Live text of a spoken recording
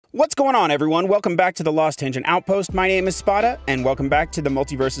What's going on, everyone? Welcome back to the Lost Tangent Outpost. My name is Spada, and welcome back to the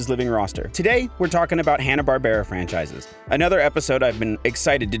Multiversus Living Roster. Today, we're talking about Hanna-Barbera franchises. Another episode I've been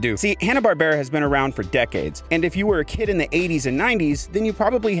excited to do. See, Hanna-Barbera has been around for decades, and if you were a kid in the 80s and 90s, then you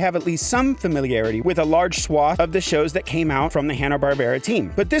probably have at least some familiarity with a large swath of the shows that came out from the Hanna-Barbera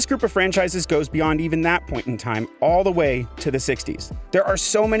team. But this group of franchises goes beyond even that point in time, all the way to the 60s. There are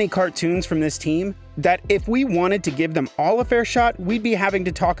so many cartoons from this team that if we wanted to give them all a fair shot, we'd be having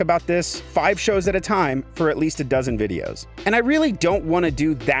to talk about this 5 shows at a time for at least a dozen videos. And I really don't want to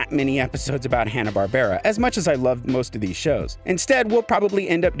do that many episodes about Hanna-Barbera, as much as I love most of these shows. Instead, we'll probably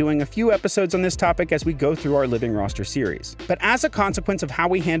end up doing a few episodes on this topic as we go through our Living Roster series. But as a consequence of how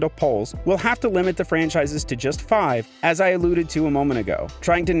we handle polls, we'll have to limit the franchises to just 5, as I alluded to a moment ago.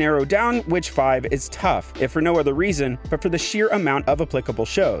 Trying to narrow down which 5 is tough, if for no other reason, but for the sheer amount of applicable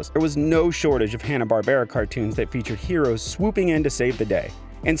shows. There was no shortage of Hanna-Barbera cartoons that featured heroes swooping in to save the day.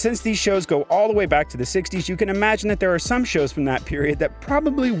 And since these shows go all the way back to the 60s, you can imagine that there are some shows from that period that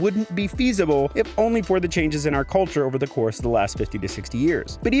probably wouldn't be feasible if only for the changes in our culture over the course of the last 50 to 60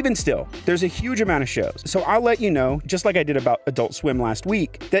 years. But even still, there's a huge amount of shows, so I'll let you know, just like I did about Adult Swim last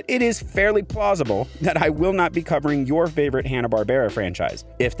week, that it is fairly plausible that I will not be covering your favorite Hanna-Barbera franchise.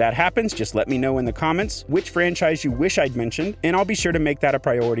 If that happens, just let me know in the comments which franchise you wish I'd mentioned, and I'll be sure to make that a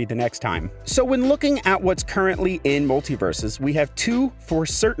priority the next time. So when looking at what's currently in Multiversus, we have 2 for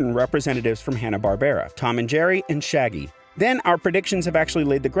certain representatives from Hanna-Barbera, Tom and Jerry and Shaggy. Then our predictions have actually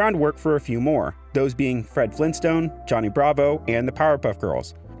laid the groundwork for a few more, those being Fred Flintstone, Johnny Bravo, and the Powerpuff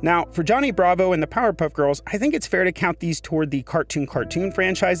Girls. Now, for Johnny Bravo and the Powerpuff Girls, I think it's fair to count these toward the cartoon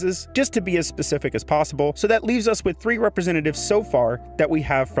franchises, just to be as specific as possible, so that leaves us with 3 representatives so far that we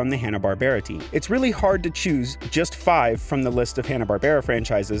have from the Hanna-Barbera team. It's really hard to choose just 5 from the list of Hanna-Barbera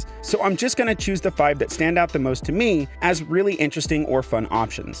franchises, so I'm just gonna choose the 5 that stand out the most to me as really interesting or fun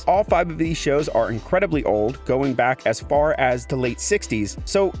options. All 5 of these shows are incredibly old, going back as far as the late 60s,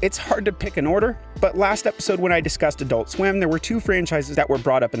 so it's hard to pick an order, but last episode when I discussed Adult Swim, there were 2 franchises that were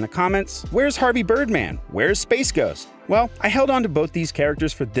brought up in the comments. Where's Harvey Birdman? Where's Space Ghost? Well, I held on to both these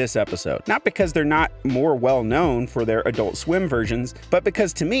characters for this episode, not because they're not more well known for their Adult Swim versions, but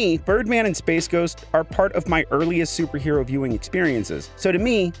because to me, Birdman and Space Ghost are part of my earliest superhero viewing experiences. So to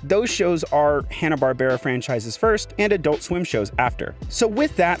me, those shows are Hanna-Barbera franchises first and Adult Swim shows after. So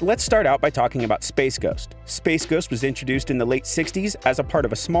with that, let's start out by talking about Space Ghost. Space Ghost was introduced in the late 60s as a part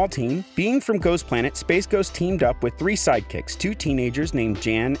of a small team. Being from Ghost Planet, Space Ghost teamed up with 3 sidekicks, 2 teenagers named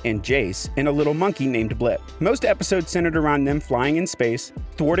Jan and Jace, and a little monkey named Blip. Most episodes centered around them flying in space,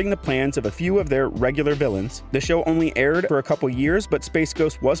 thwarting the plans of a few of their regular villains. The show only aired for a couple years, but Space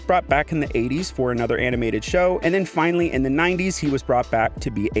Ghost was brought back in the 80s for another animated show, and then finally in the 90s he was brought back to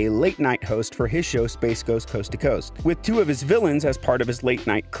be a late night host for his show Space Ghost Coast to Coast, with 2 of his villains as part of his late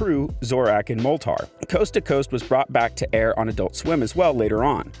night crew, Zorak and Moltar. Coast to Coast was brought back to air on Adult Swim as well later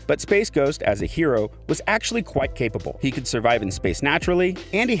on, but Space Ghost as a hero was actually quite capable. He could survive in space naturally,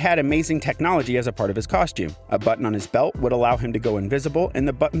 and he had amazing technology as a part of his costume. A button on his belt would allow him to go invisible, and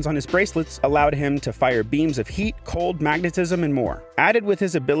the buttons on his bracelets allowed him to fire beams of heat, cold, magnetism, and more. Added with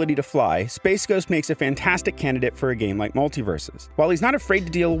his ability to fly, Space Ghost makes a fantastic candidate for a game like Multiversus. While he's not afraid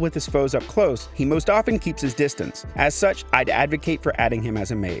to deal with his foes up close, he most often keeps his distance. As such, I'd advocate for adding him as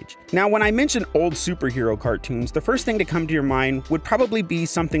a mage. Now, when I mention old superhero cartoons, the first thing to come to your mind would probably be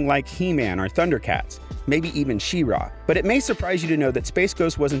something like He-Man or Thundercats, maybe even She-Ra. But it may surprise you to know that Space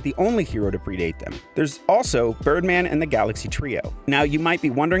Ghost wasn't the only hero to predate them. There's also Birdman and the Galaxy Trio. Now, you might be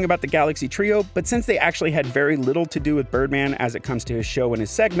wondering about the Galaxy Trio, but since they actually had very little to do with Birdman as it comes to his show and his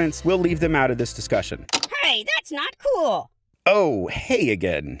segments, we'll leave them out of this discussion. Hey, that's not cool! Oh, hey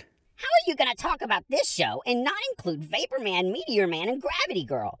again. How are you gonna talk about this show and not include Vapor Man, Meteor Man, and Gravity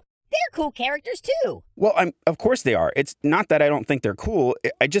Girl? They're cool characters too! Well, of course they are. It's not that I don't think they're cool,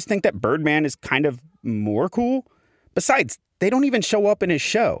 I just think that Birdman is kind of more cool. Besides, they don't even show up in his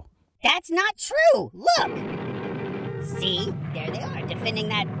show. That's not true! Look! See? There they are, defending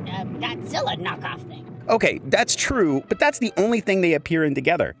that Godzilla knockoff thing. Okay, that's true, but that's the only thing they appear in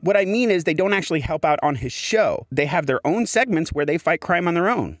together. What I mean is they don't actually help out on his show. They have their own segments where they fight crime on their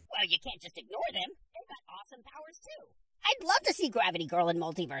own. Well, you can't just ignore them. They've got awesome powers too. I'd love to see Gravity Girl in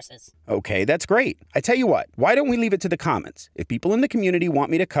Multiversus. Okay, that's great. I tell you what, why don't we leave it to the comments? If people in the community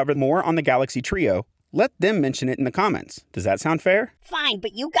want me to cover more on the Galaxy Trio, let them mention it in the comments. Does that sound fair? Fine,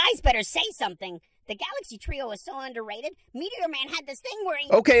 but you guys better say something. The Galaxy Trio is so underrated. Meteor Man had this thing where he...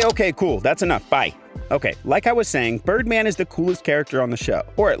 Okay, cool. That's enough. Bye. Okay, like I was saying, Birdman is the coolest character on the show,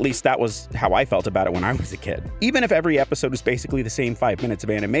 or at least that was how I felt about it when I was a kid. Even if every episode was basically the same 5 minutes of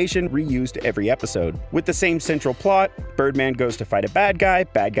animation reused every episode. With the same central plot, Birdman goes to fight a bad guy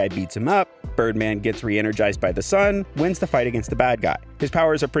beats him up, Birdman gets re-energized by the sun, wins the fight against the bad guy. His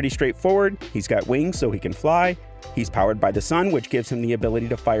powers are pretty straightforward. He's got wings so he can fly. He's powered by the sun, which gives him the ability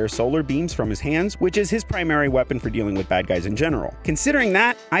to fire solar beams from his hands, which is his primary weapon for dealing with bad guys in general. Considering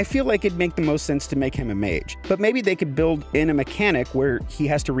that, I feel like it'd make the most sense to make him a mage. But maybe they could build in a mechanic where he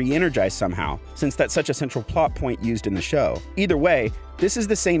has to re-energize somehow, since that's such a central plot point used in the show. Either way, this is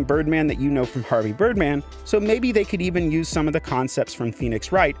the same Birdman that you know from Harvey Birdman, so maybe they could even use some of the concepts from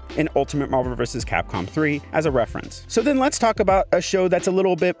Phoenix Wright in Ultimate Marvel vs. Capcom 3 as a reference. So then let's talk about a show that's a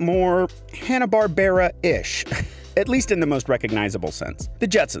little bit more Hanna-Barbera-ish. At least in the most recognizable sense. The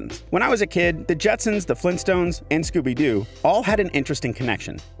Jetsons. When I was a kid, the Jetsons, the Flintstones, and Scooby-Doo all had an interesting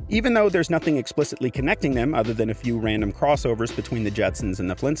connection. Even though there's nothing explicitly connecting them other than a few random crossovers between the Jetsons and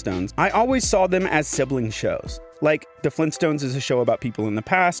the Flintstones, I always saw them as sibling shows. Like, the Flintstones is a show about people in the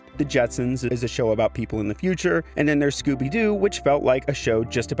past, the Jetsons is a show about people in the future, and then there's Scooby-Doo, which felt like a show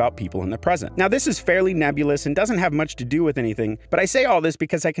just about people in the present. Now, this is fairly nebulous and doesn't have much to do with anything, but I say all this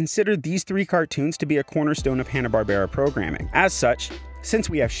because I consider these 3 cartoons to be a cornerstone of Hanna-Barbera programming. As such, since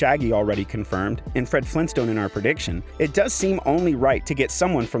we have Shaggy already confirmed, and Fred Flintstone in our prediction, it does seem only right to get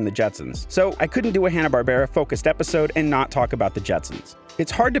someone from the Jetsons. So I couldn't do a Hanna-Barbera focused episode and not talk about the Jetsons.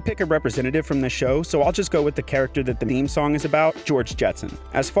 It's hard to pick a representative from the show, so I'll just go with the character that the theme song is about, George Jetson.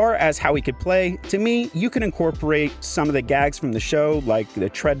 As far as how he could play, to me, you can incorporate some of the gags from the show, like the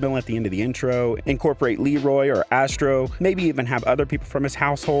treadmill at the end of the intro, incorporate Leroy or Astro, maybe even have other people from his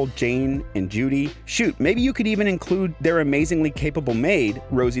household, Jane and Judy. Shoot, maybe you could even include their amazingly capable maid,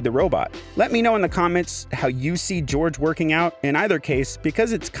 Rosie the Robot. Let me know in the comments how you see George working out. In either case,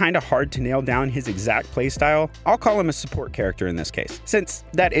 because it's kind of hard to nail down his exact playstyle, I'll call him a support character in this case, since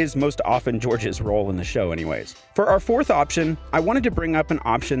that is most often George's role in the show anyways. For our 4th option, I wanted to bring up an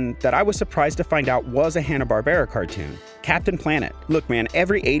option that I was surprised to find out was a Hanna-Barbera cartoon, Captain Planet. Look man,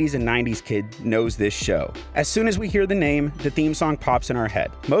 every 80s and 90s kid knows this show. As soon as we hear the name, the theme song pops in our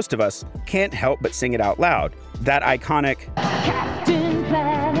head. Most of us can't help but sing it out loud. That iconic Captain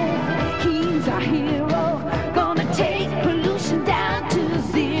Planet, he's our hero, gonna take pollution down to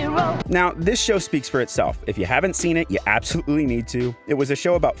 0. Now, this show speaks for itself. If you haven't seen it, you absolutely need to. It was a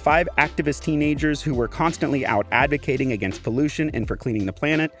show about 5 activist teenagers who were constantly out advocating against pollution and for cleaning the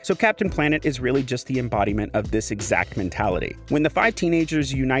planet, so Captain Planet is really just the embodiment of this exact mentality. When the 5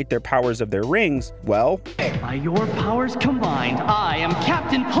 teenagers unite their powers of their rings, well, by your powers combined, I am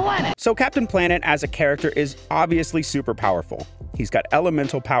Captain Planet! So Captain Planet as a character is obviously super powerful. He's got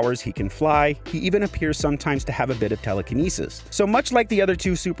elemental powers, he can fly, he even appears sometimes to have a bit of telekinesis. So much like the other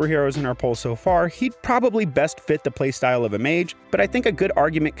 2 superheroes in our poll so far, he'd probably best fit the playstyle of a mage, but I think a good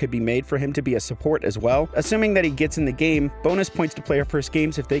argument could be made for him to be a support as well. Assuming that he gets in the game, bonus points to player first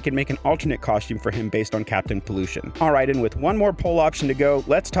games if they can make an alternate costume for him based on Captain Pollution. Alright, and with one more poll option to go,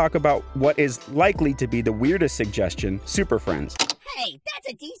 let's talk about what is likely to be the weirdest suggestion, Super Friends. Hey, that's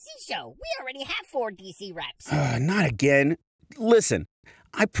a DC show. We already have 4 DC reps. Not again. Listen,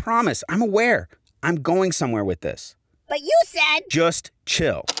 I promise, I'm aware. I'm going somewhere with this. But you said... Just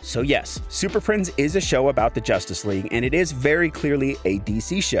chill. So yes, Super Friends is a show about the Justice League, and it is very clearly a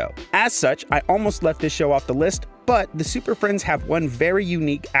DC show. As such, I almost left this show off the list, but the Super Friends have one very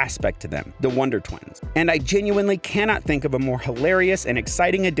unique aspect to them, the Wonder Twins. And I genuinely cannot think of a more hilarious and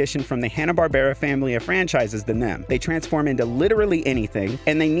exciting addition from the Hanna-Barbera family of franchises than them. They transform into literally anything,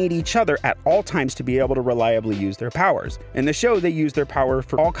 and they need each other at all times to be able to reliably use their powers. In the show, they use their power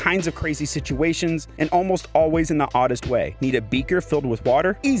for all kinds of crazy situations, and almost always in the oddest way. Need a beaker filled with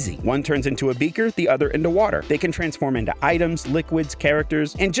water? Easy. One turns into a beaker, the other into water. They can transform into items, liquids,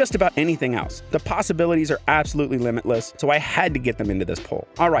 characters, and just about anything else. The possibilities are absolutely limitless, so I had to get them into this poll.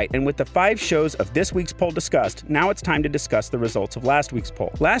 Alright, and with the 5 shows of this week's poll discussed, now it's time to discuss the results of last week's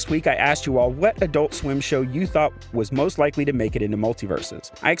poll. Last week I asked you all what Adult Swim show you thought was most likely to make it into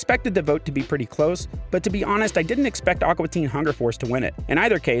Multiverses. I expected the vote to be pretty close, but to be honest, I didn't expect Aqua Teen Hunger Force to win it. In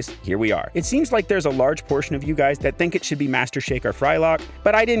either case, here we are. It seems like there's a large portion of you guys that think it should be Master Shake or Frylock,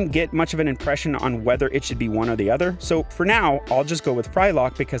 but I didn't get much of an impression on whether it should be one or the other, so for now, I'll just go with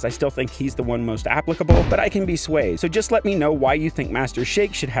Frylock because I still think he's the one most applicable, but I can be nice way, so just let me know why you think Master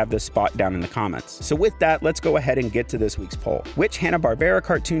Shake should have this spot down in the comments. So with that, let's go ahead and get to this week's poll. Which Hanna-Barbera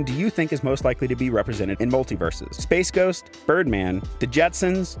cartoon do you think is most likely to be represented in Multiversus? Space Ghost, Birdman, The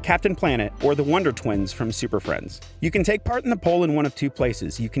Jetsons, Captain Planet, or the Wonder Twins from Super Friends? You can take part in the poll in one of two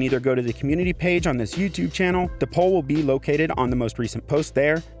places. You can either go to the community page on this YouTube channel. The poll will be located on the most recent post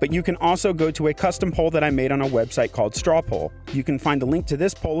there, but you can also go to a custom poll that I made on a website called Straw Poll. You can find the link to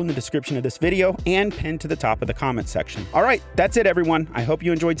this poll in the description of this video and pinned to the top of the comments section. All right, that's it everyone. I hope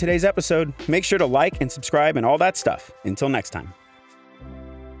you enjoyed today's episode. Make sure to like and subscribe and all that stuff. Until next time.